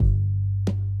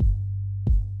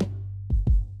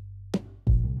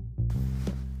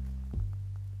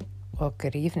Well,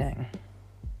 good evening.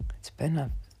 It's been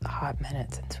a hot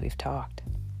minute since we've talked.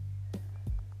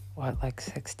 What, like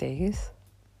 6 days?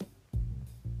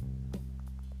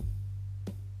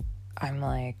 I'm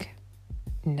like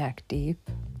neck deep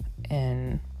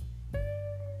in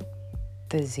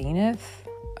the zenith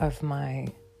of my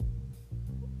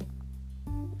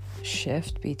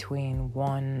shift between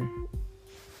one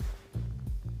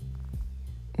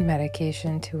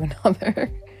medication to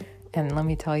another. And let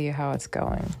me tell you how it's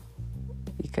going,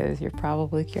 because you're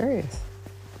probably curious.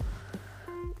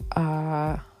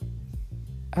 I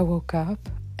woke up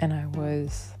and I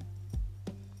was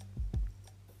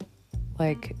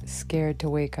like scared to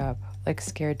wake up, like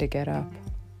scared to get up.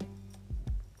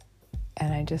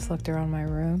 And I just looked around my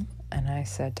room and I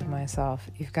said to myself,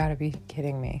 you've got to be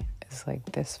kidding me. Is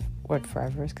like this what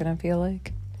forever is going to feel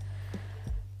like?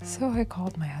 So I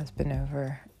called my husband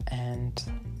over and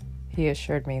he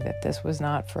assured me that this was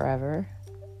not forever.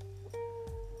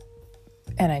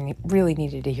 And I really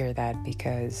needed to hear that,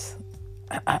 because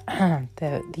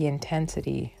the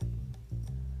intensity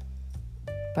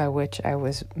by which I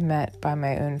was met by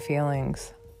my own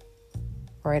feelings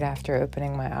right after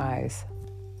opening my eyes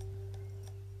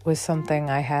was something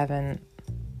I haven't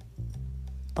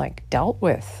dealt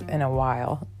with in a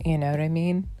while. You know what I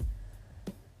mean?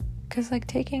 Because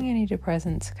taking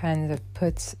antidepressants kind of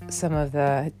puts some of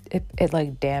it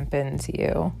dampens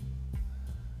you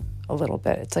a little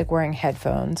bit. It's like wearing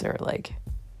headphones or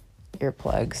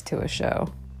earplugs to a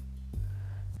show.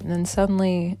 And then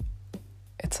suddenly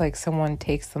it's like someone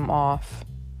takes them off,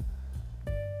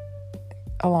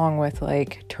 along with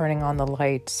turning on the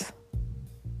lights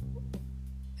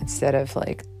instead of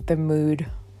the mood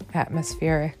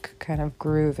atmospheric kind of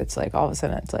groove. It's all of a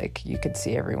sudden it's you can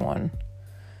see everyone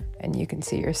and you can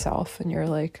see yourself and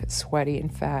you're sweaty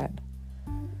and fat.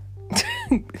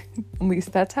 At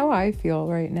least that's how I feel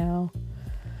right now.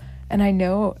 And I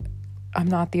know I'm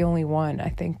not the only one. I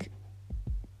think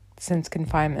since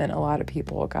confinement, a lot of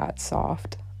people got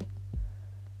soft.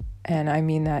 And I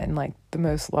mean that in the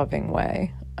most loving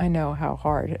way. I know how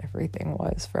hard everything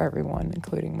was for everyone,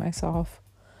 including myself.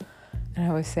 And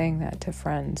I was saying that to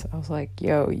friends. I was like,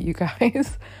 yo, you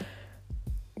guys,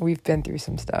 we've been through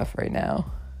some stuff right now.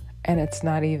 And it's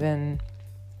not even,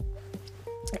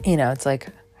 it's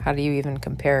how do you even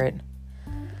compare it?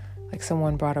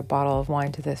 Someone brought a bottle of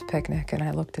wine to this picnic and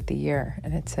I looked at the year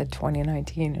and it said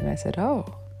 2019 and I said,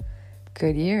 oh,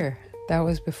 good year. That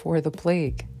was before the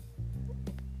plague.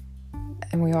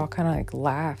 And we all kind of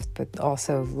laughed, but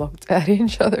also looked at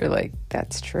each other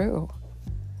that's true.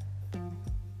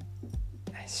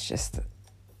 It's just,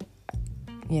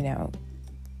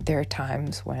 there are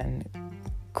times when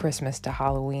Christmas to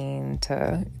Halloween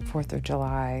to 4th of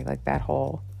July, that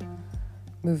whole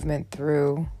movement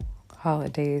through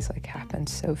holidays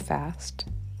happens so fast.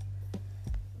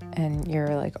 And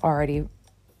you're already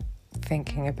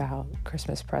thinking about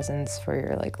Christmas presents for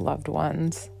your loved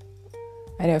ones.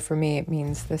 I know for me it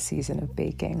means the season of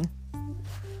baking.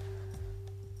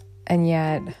 And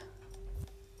yet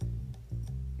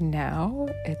now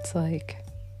it's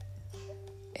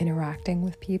interacting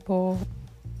with people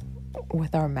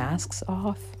with our masks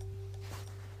off,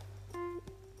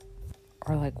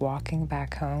 or walking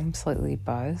back home slightly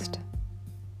buzzed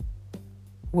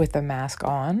with a mask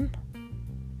on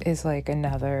is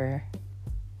another.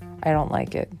 I don't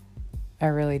like it. I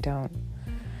really don't.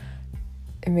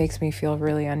 It makes me feel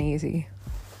really uneasy.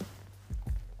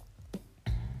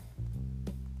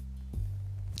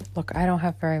 Look, I don't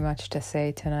have very much to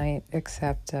say tonight,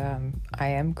 except I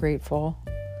am grateful.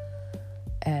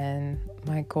 And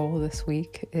my goal this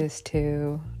week is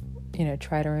to,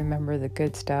 try to remember the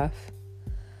good stuff,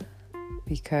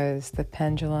 because the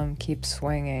pendulum keeps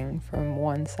swinging from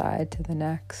one side to the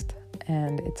next,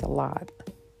 and it's a lot,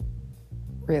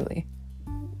 really.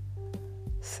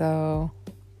 So,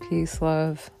 peace,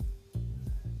 love,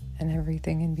 and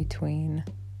everything in between.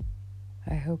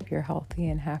 I hope you're healthy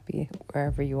and happy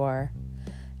wherever you are,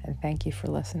 and thank you for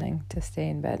listening to Stay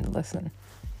in Bed and Listen.